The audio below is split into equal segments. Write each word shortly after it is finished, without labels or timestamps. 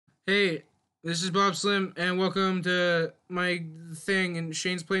Hey, this is Bob Slim, and welcome to my thing. And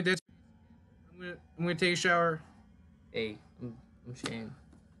Shane's playing Deadspace. I'm gonna take a shower. Hey, I'm Shane.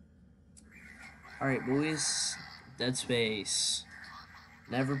 Alright, boys. Dead Space.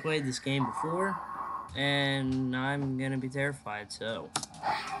 Never played this game before, and I'm gonna be terrified, so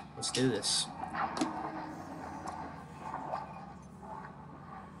let's do this.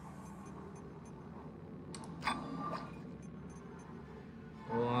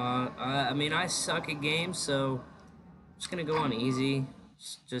 Well, I mean, I suck at games, so I'm just gonna go on easy.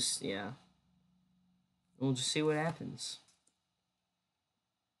 Yeah. We'll just see what happens.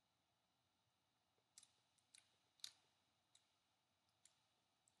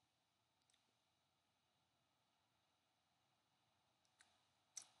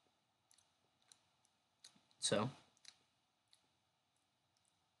 So.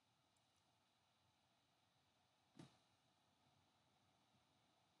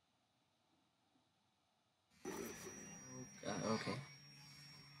 Okay.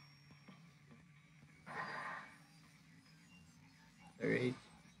 Alright.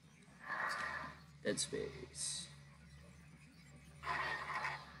 Dead Space.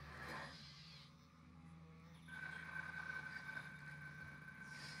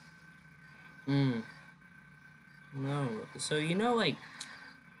 No. So,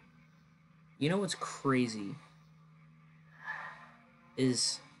 what's crazy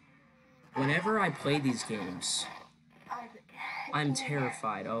is whenever I play these games, I'm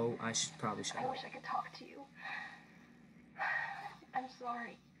terrified. Oh, I should probably shut I up. wish I could talk to you. I'm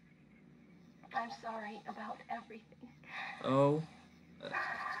sorry. I'm sorry about everything. Oh. I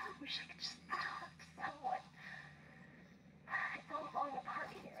wish I could just talk to someone. It's all falling apart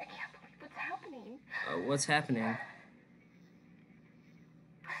here. I can't believe what's happening. What's happening?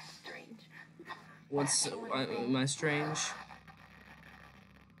 Strange. Am I strange?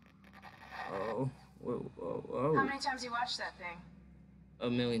 Oh. Whoa. How many times you watched that thing? A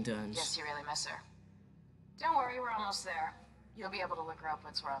million times. Guess you really miss her. Don't worry, we're almost there. You'll be able to look her up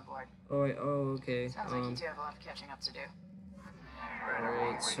once we're on board. Okay. Sounds like you two have a lot of catching up to do.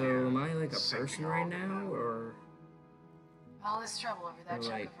 Alright, so am I like a person right now, or All this trouble over that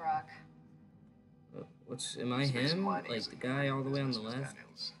chunk of rock. am I him? Like the guy all the way on the left?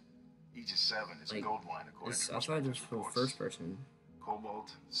 Each is 7 is a gold mine according to I thought it was for first person.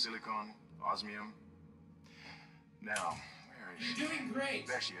 Cobalt, silicon, osmium. Now, where is she? You're doing great.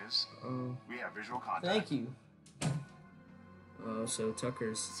 There she is. Oh. We have visual contact. Thank you. Oh, so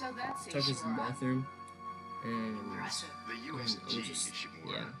Tucker's in the bathroom, and The USG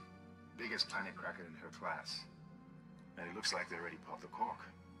Ishimura, yeah. biggest planet cracker in her class. And it looks like they already popped the cork.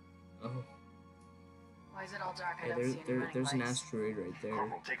 Oh. Why is it all dark? I Yeah, don't see any running there's an lights. asteroid right there.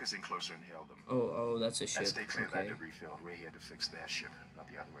 Corporal, take us in closer and hail them. Oh, that's a ship. And stay clear of that Okay. debris field. We're here to fix their ship, not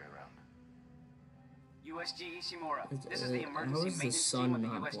the other way around. USG Ishimura. How This is the is emergency the maintenance sun team of the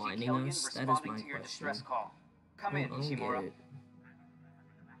not USG blinding Kellion us? That is responding my to your question. distress call. Come in, I don't Ishimura. get it.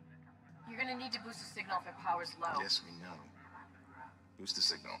 You're gonna need to boost the signal if it power's low. Yes, we know. Boost the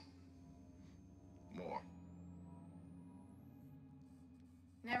signal. More.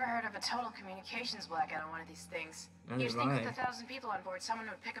 Never heard of a total communications blackout on one of these things. Neither You'd have think I. with 1,000 people on board, someone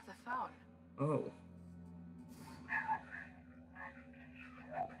would pick up the phone. Oh.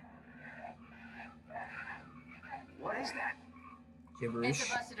 What is that? Gibberish. It's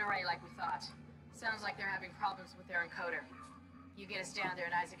a busted array like we thought. Sounds like they're having problems with their encoder. You get us down there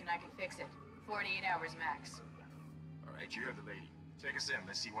and Isaac and I can fix it. 48 hours max. All right, you heard the lady. Take us in.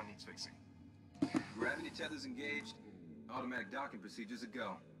 Let's see what needs fixing. Gravity tethers engaged. Automatic docking procedures a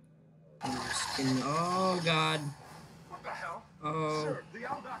go. Oh God. What the hell? Oh. Sir, the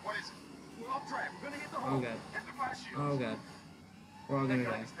LDOC, what is it? We're off track. We're gonna hit the Oh hole. God. Hit the fire shield. Oh God. We're all gonna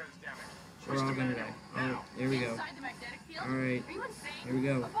die. We're all gonna die. Oh, here we go. Inside the magnetic field? All right. Are you insane? Here we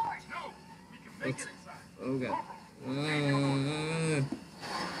go. Abort! No, we can make Let's. it inside. Oh God.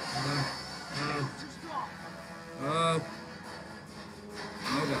 Too strong. Oh.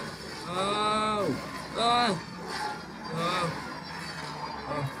 Oh God. Oh. Oh. Oh.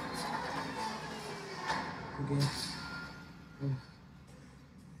 Oh. Okay.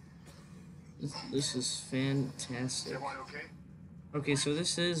 This is Is fantastic. everyone okay? Okay, so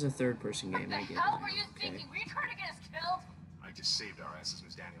this is a third-person game. What I the get hell that. were you Okay. thinking? Were you trying to get us killed? I just saved our asses,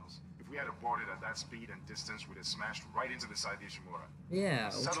 Miss Daniels. If we had aborted at that speed and distance, we'd have smashed right into the side of the Ishimura. Yeah,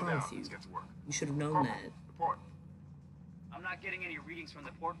 what's Settle wrong down. with you? Let's get to work. You should have known Corporal, that. report. I'm not getting any readings from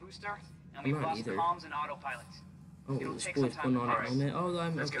the port booster, and I'm we've not lost either. comms and autopilot. Oh, It'll this take boy's some time putting on to a fix. helmet. Oh,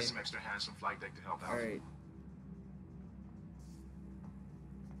 I'm Let's okay. get some extra hands from flight deck to help out. Alright.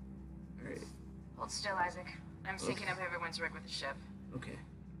 Alright. Hold still, Isaac. I'm syncing up everyone's rig with the ship. Okay.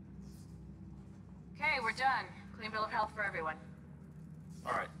 Okay, we're done. Clean bill of health for everyone.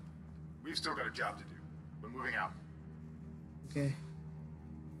 All right. We've still got a job to do. We're moving out. Okay.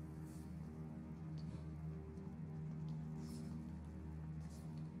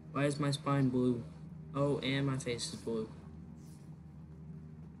 Why is my spine blue? Oh, and my face is blue.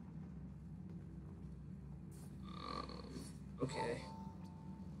 Okay.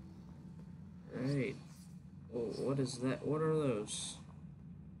 Alright. Oh, what is that? What are those?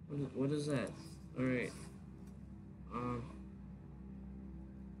 What is that? Alright.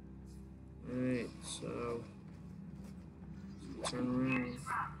 Alright, so... turn around.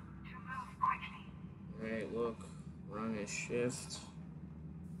 Alright, look. Run is shift.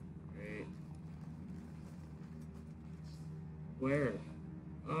 Alright. Where?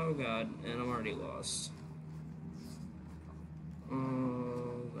 Oh god, and I'm already lost.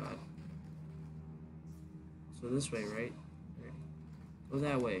 Oh god. So this way, right? Right. Go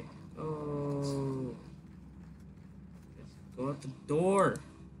that way. Oh. Go out the door.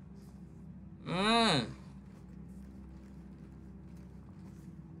 Ah.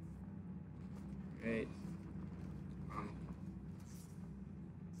 Right.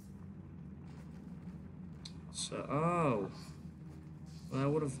 So, oh. Well, that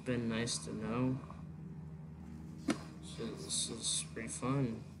would have been nice to know. So this is pretty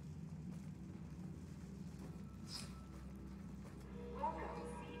fun.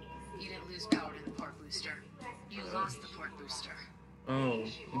 You didn't lose power to the port booster. You lost the port booster. Oh,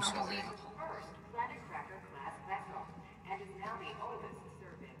 I'm sorry. Unbelievable. Class vessel, and is now the oldest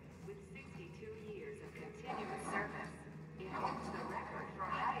serving, with 62 years of continuous service. It holds the record for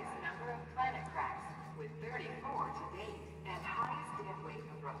highest number of planet cracks, with 34 to date, and highest dead weight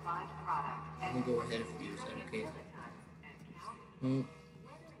of refined product. I'm gonna go ahead and use that, okay? Oh.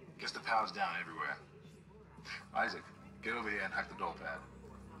 Guess the power's down everywhere. Isaac, get over here and hack the door pad.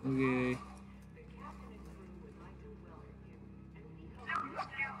 Okay.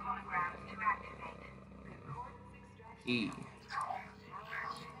 E.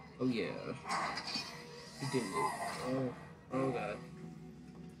 Oh yeah. He did it. Oh god.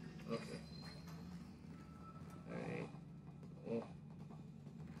 Okay. Alright. Oh.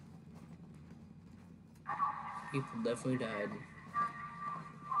 People definitely died.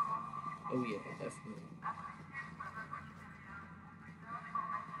 Oh yeah, definitely.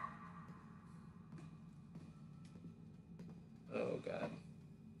 Oh god.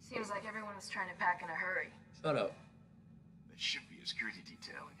 Seems like everyone was trying to pack in a hurry. Shut up. There should be a security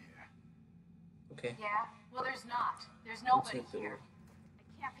detail in here. Okay. Yeah? Well, there's not. There's Let's nobody hit the here. door.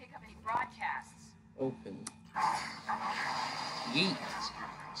 I can't pick up any broadcasts. Open. Yeet.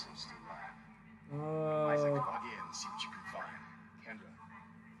 Security console's still live. Oh. Isaac, log in and see what you can find. Kendra,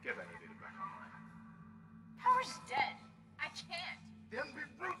 get that elevator back online. Power's dead. I can't. Then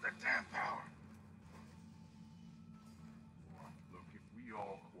reboot the damn power. Look, if we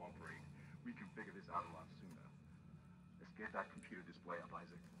all cooperate, we can figure this out a lot sooner. Let's get that computer display up,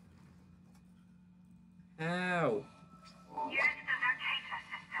 Isaac. Ow. Use the locator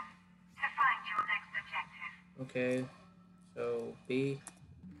system to find your next objective. Okay. So B.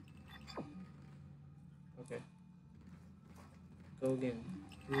 Okay. Go again.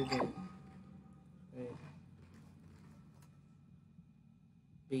 Do again. Right.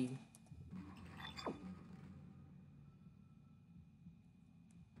 B.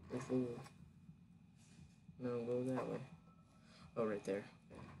 Go forward. No, go that way. Oh, right there.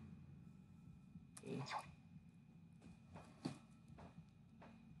 Okay. E.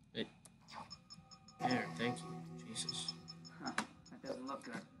 It. There, thank you. Jesus. Huh. That doesn't look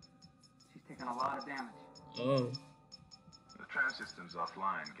good. She's taking a lot of damage. Oh. The tram system's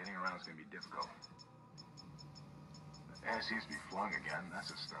offline. Getting around is going to be difficult. The air seems to be flowing again.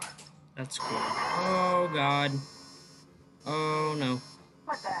 That's a start. That's cool. Oh, God. Oh, no.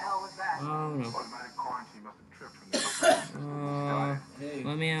 What the hell was that? Oh, no. Automatic quarantine must have tripped from the operating system.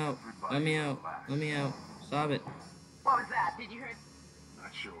 Let me out. Let me out. Let me out. Stop it. What was that? Did you hear?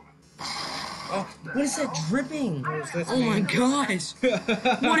 Not sure. Oh, what is that dripping? Oh my gosh!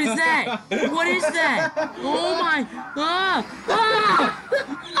 What is that? What is that? Oh my!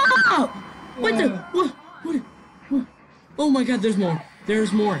 What the? What? Oh my God! There's more.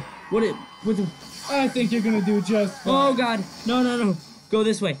 There's more. What the? I think you're gonna do just fine. Oh God! No! Go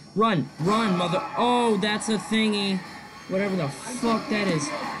this way. Run, mother! Oh, that's a thingy. Whatever the fuck that is.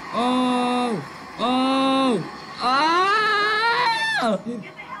 Oh! Ah!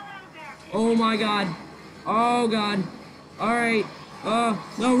 Oh my God. Oh God. Alright.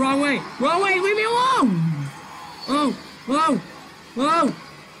 No, wrong way. Wrong way. Leave me alone. Oh.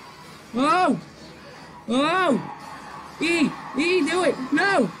 E, do it.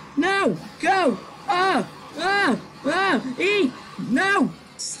 No. Go. E! No!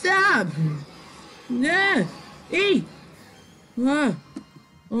 Stop! Yeah! E! Oh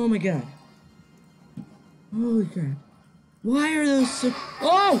my god. Holy crap. Why are those so...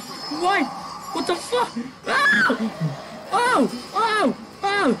 Oh! What? What the fuck?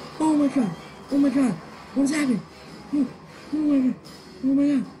 Oh my god. Oh my god. What is happening? Oh my god. Oh my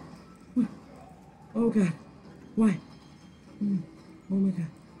god. What? Oh god. Why? Oh my god.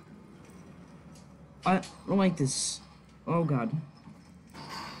 I don't like this. Oh god.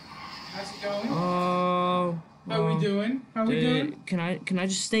 How's it going? Oh. How we doing? How we doing? Can I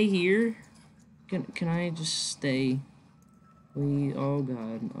just stay here? Can I just stay? Please. Oh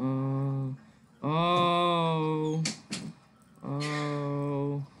god. Oh.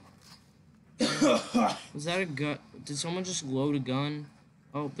 Was that a gun? Did someone just load a gun?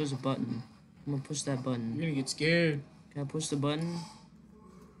 Oh, there's a button. I'm gonna push that button. You're gonna get scared. Can I push the button?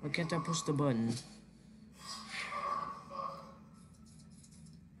 Why can't I push the button?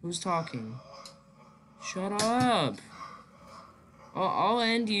 Who's talking? Shut up! I'll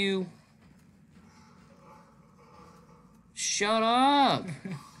end you. Shut up!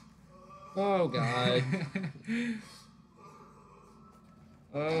 Oh god.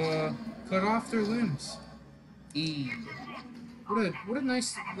 Cut off their limbs. E. What a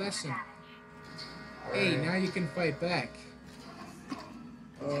nice lesson. Hey, now you can fight back.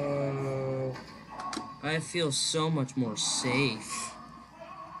 I feel so much more safe.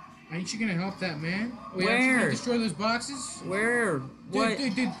 Ain't you gonna help that man? Wait, Where? aren't you gonna destroy those boxes? Where? What?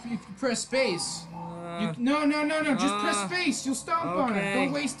 Dude, if you press space. No, just press space. You'll stomp on it. okay.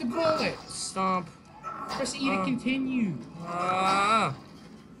 Don't waste a bullet. Stomp. Press E to continue.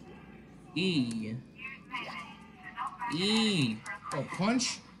 E. E. Oh,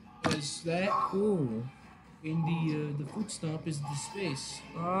 punch is that. Ooh. In the foot stomp is the space.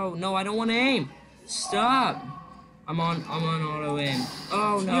 Oh no, I don't want to aim. Stop. I'm on auto aim.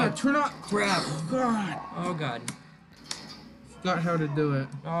 Oh no. Yeah, turn on. Crap. God. Oh god. Forgot how to do it.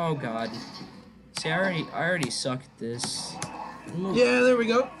 Oh god. See, I already suck at this. Yeah, there we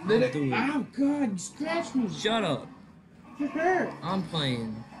go. Did it? Do it. Ow, God, you scratched me. Shut up. It hurt. I'm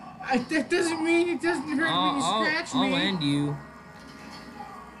playing. That doesn't mean it doesn't hurt when you scratch me. I'll end you.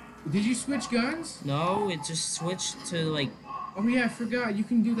 Did you switch guns? No, it just switched to like. Oh yeah, I forgot. You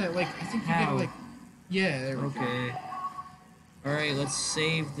can do that. Like, I think you How? get like. Yeah, there we go. Okay. Alright, let's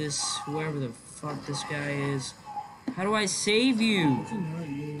save this, whoever the fuck this guy is. How do I save you?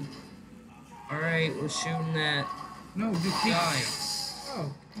 Alright, we're shooting that No, just guy.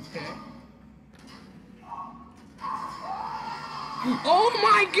 Oh, okay. Oh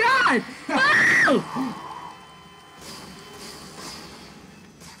my god! Oh!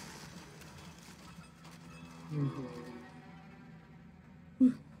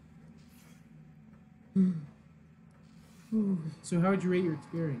 So how would you rate your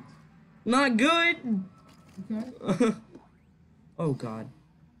experience? Not good! Okay. Oh god.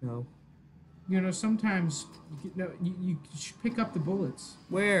 No. You know, sometimes you should pick up the bullets.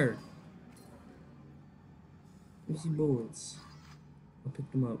 Where? Let me see bullets. I'll pick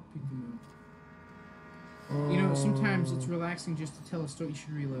them up. Pick them Oh. up. You know, sometimes it's relaxing just to tell a story. You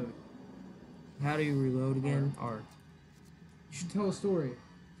should reload. How do you reload again? R. You should tell a story.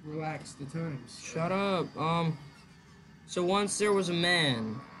 Relax the times. Shut up. So once there was a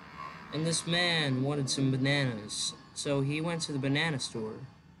man, and this man wanted some bananas. So he went to the banana store,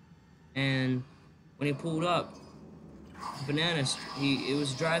 and when he pulled up, it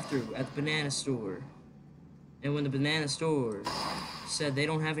was a drive-through at the banana store. And when the banana store said they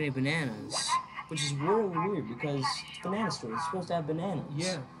don't have any bananas, which is really weird because it's a banana store, it's supposed to have bananas.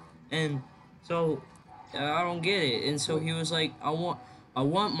 Yeah. And so I don't get it. And so he was like, I want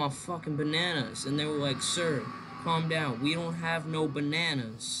my fucking bananas. And they were like, sir, calm down. We don't have no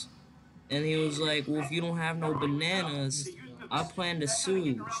bananas. And he was like, well, if you don't have no bananas, I plan to sue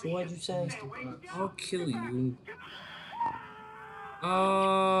you. So what'd you say? I'll kill you.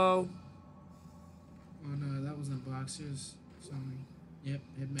 Oh. Oh no, that wasn't boxers. Something. Yep,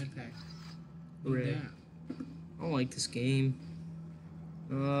 hit med pack. Right. Yeah. I don't like this game.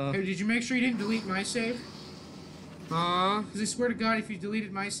 Hey, did you make sure you didn't delete my save? Huh? Because I swear to God, if you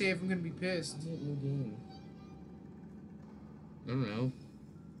deleted my save, I'm gonna be pissed. New game. I don't know.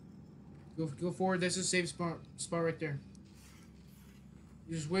 Go forward. There's a save spot right there.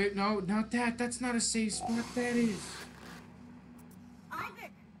 You just wait. No, not that. That's not a save spot. That is.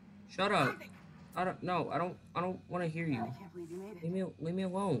 Isaac! Shut up. I don't want to hear you. I can't believe you made it. Leave me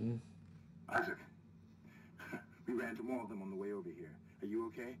alone. Isaac, we ran into more of them on the way over here. Are you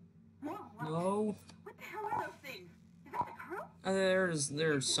okay? What? No. What the hell are those things? Is that the crew?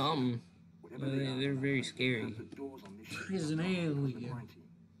 There's some. Whatever They're very scary. He's an alien.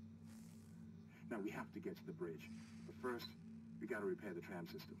 Now we have to get to the bridge. But first, we gotta repair the tram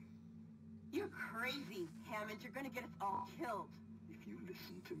system. You're crazy, Hammond. You're gonna get us all killed. If you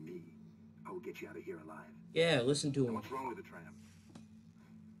listen to me, I will get you out of here alive. Yeah, listen to And him. what's wrong with the tram?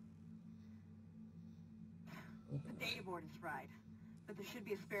 The data board is fried, but there should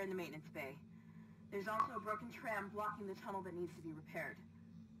be a spare in the maintenance bay. There's also a broken tram blocking the tunnel that needs to be repaired.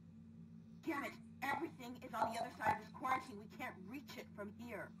 Damn it! Everything is on the other side of this quarantine. We can't reach it from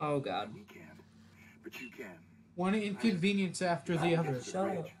here. Oh God. We can't, but you can. One inconvenience after the other. Shut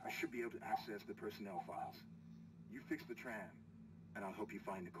up. I should be able to access the personnel files. You fix the tram, and I'll help you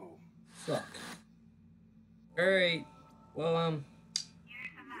find Nicole. Fuck. Alright. Well,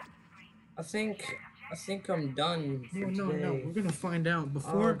 I think I'm done for No, today. we're gonna find out Oh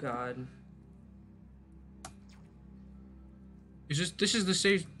before. God. This is the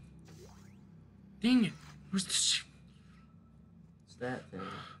save. Dang it! Where's the? It's that thing.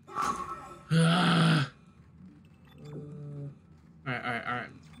 Alright.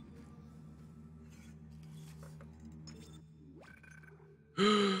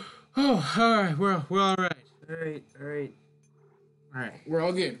 Oh, alright. We're all right. Alright. We're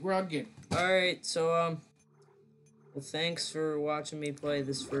all good. Alright, so well, thanks for watching me play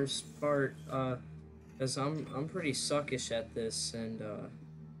this first part. Cause I'm pretty suckish at this, and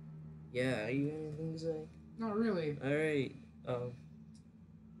yeah. You got anything to say? Not really. Alright.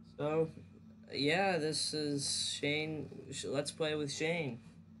 So yeah, this is Shane. Let's play with Shane.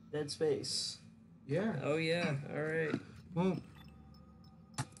 Deadspace. Yeah. Oh yeah. Alright. Well,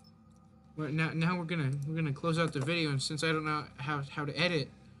 now we're gonna close out the video, and since I don't know how to edit,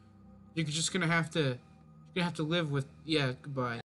 you're just gonna have to live with. Yeah. Goodbye.